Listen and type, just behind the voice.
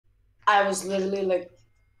I was literally like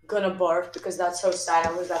gonna barf because that's how sad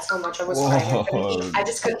I was. That's how much I was crying. I couldn't eat. I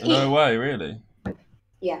just couldn't eat. No way, really?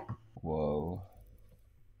 Yeah. Whoa.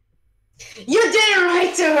 You did it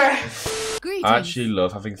right to her! Greetings. I actually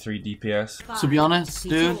love having 3 DPS. To be honest,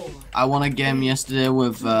 dude, I won a game yesterday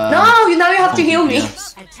with No, now you have to heal me.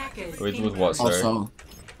 With what, sorry? Also,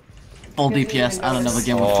 full DPS and another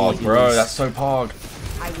game with Oh, 4 bro, healers. that's so pog.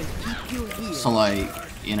 So like,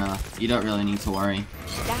 you know, you don't really need to worry.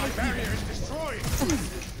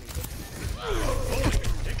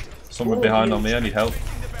 Someone behind on me, I need help.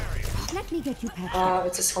 Let me get you patched.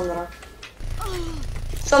 It's a sombrero.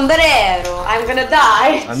 Sombrero, I'm gonna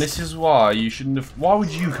die. And this is why you shouldn't have. Why would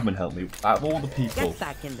you come and help me? Out of all the people. Get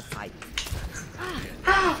back in the fight.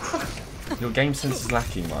 Your game sense is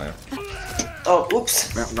lacking, Maya. Oh,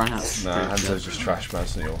 oops. Run out. Nah, Hanzo's just trash, man.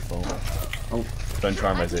 It's not your fault. Oh. Don't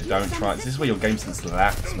try and res it. Don't try. This is where your game sense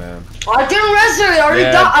lacks, man. I didn't res it. Are you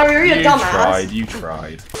a dumbass? You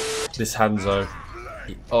tried. This Hanzo.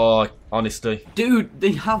 Oh, honestly. Dude,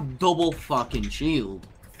 they have double fucking shield.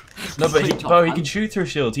 No, but he can shoot through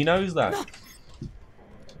shields. He knows that.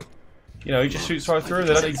 You know, he just shoots right through.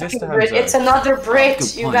 They don't exist to Hanzo. It's another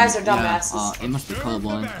Brit. You guys are dumbasses. Yeah, it must be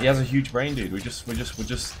colorblind. He has a huge brain, dude. We're just not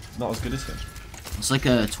as good as him. It's like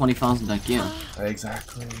a 20,000 IQ.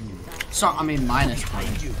 Exactly. So I mean minus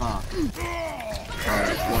 20. Fuck.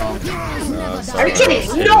 Well. Are you kidding?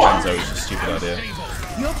 No. Hanzo was a stupid idea.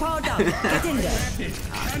 You're powered up. Get in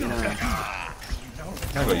there.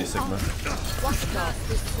 I got you, Sigma.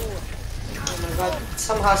 Oh my god.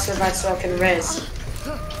 Somehow survived so I can res.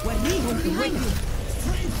 I'm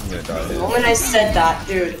gonna die The here. moment I said that,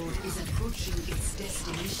 dude.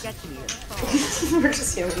 We're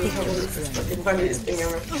just here. This is fucking funniest thing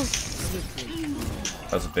ever.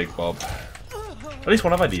 That's a big bob. At least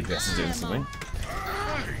one of our DPS is doing something.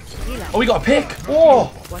 Oh, we got a pick!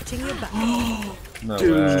 Oh! Watching your back. No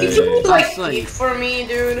Dude. way. Did you like That's peek for me,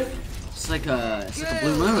 dude? It's like a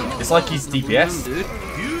blue moon. It's like he's DPS. Blue moon, dude.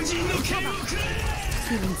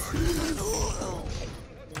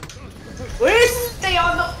 Where's stay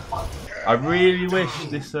on the? I really wish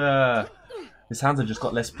this hands had just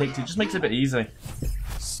got less picked. It just makes it a bit easy.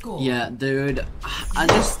 Yeah, dude.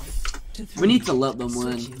 We need to let them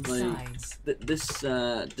win. Like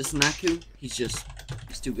this Naku, he's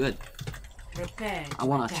too good. I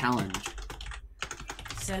want a challenge.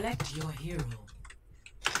 Select your hero.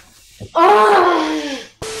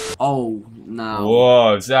 Oh no.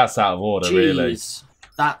 Whoa, that's out of order, Jeez. really.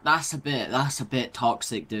 That's a bit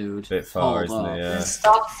toxic, dude. Bit far, Hold isn't up. it? Yeah.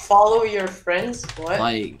 Stop, follow your friends. What?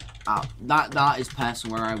 Like that is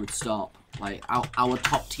person where I would stop. Like our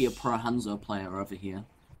top tier pro Hanzo player over here.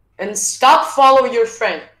 And stop, follow your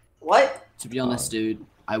friend. What? To be honest, dude,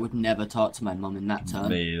 I would never talk to my mum in that term.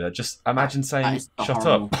 Me either. Just imagine saying, is "Shut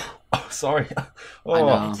horrible. up." Oh, sorry. Oh. I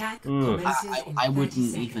know. Attack Ooh. commences in I 30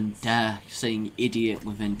 wouldn't seconds. even dare saying idiot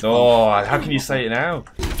within 12. Oh, how can you say it now?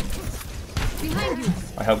 Behind you.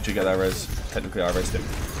 I helped you get that res. Technically, I resed him.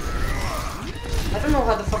 I don't know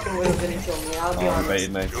how the fucking would have been killed me. I'll be Oh, he honest.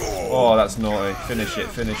 baited me. Oh, that's naughty. Finish it.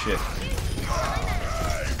 Finish it.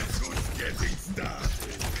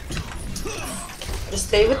 Just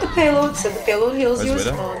stay with the payload, so the payload heals Where's you as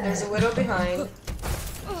Widow? well. There's a widow behind.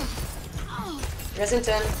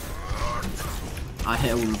 Resinton. I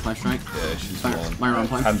hit her with a flash strike. Yeah, she's My one. round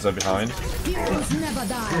point. Hands are behind. Heroes never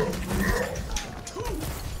die.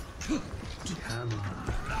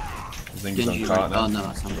 Zingy's on Genji cart right. now. Oh no,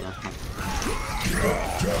 that's not that.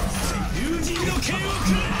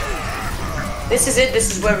 This is it.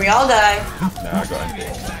 This is where we all die. Nah, I got him.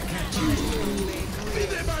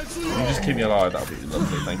 You just keep me alive, that would be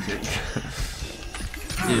lovely, thank you.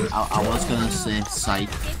 Dude, I was gonna say psych.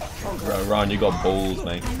 Bro, Ryan, you got balls,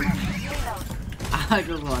 mate. I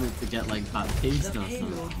just wanted to get like that taste or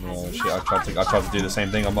something. Oh shit, I tried to do the same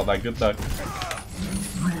thing, I'm not that good though.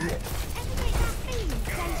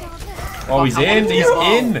 Oh, he's in! He's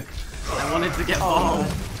in! I wanted to get ball.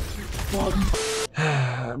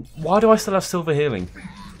 Why do I still have silver healing?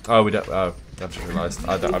 Oh, we don't. Oh, I've just realised.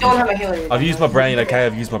 You don't have a healer. I've used my brain, okay?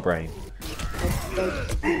 I've used my brain.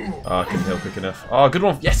 Oh, I couldn't heal quick enough. Oh, good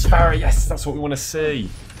one. Yes, Farah, yes! That's what we want to see.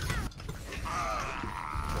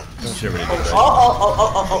 She really did great.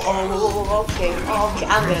 Okay,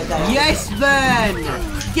 I'm gonna die. Yes, then!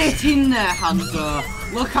 Get in there, Hanzo!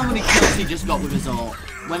 Look how many kills he just got with his ult.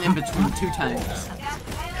 Went in between 2 tanks.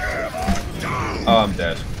 Oh, I'm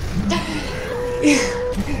dead.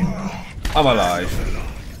 I'm alive.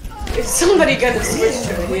 Is somebody gonna switch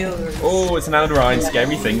to a healer? Oh, it's an Ryan.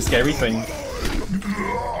 Scary thing, scary thing.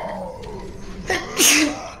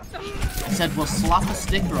 He said, well, slap a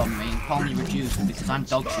sticker on me and call me reduced because I'm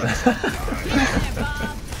dog shit.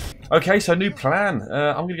 Okay, so new plan.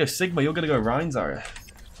 I'm gonna go Sigma, you're gonna go Rhines, are you?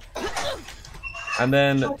 And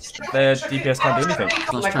then their DPS can't do anything.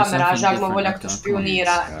 Come kamera, žak ma volja kto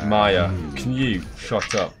špionira. Maya, can you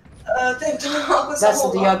shut up? That's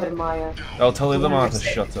the other Maya. I'll tell the other Maya to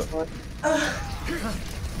shut up.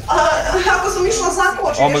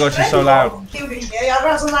 Oh my god, she's so loud. Ja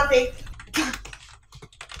razumate.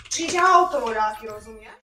 Čiže auto volja, ti razumiješ?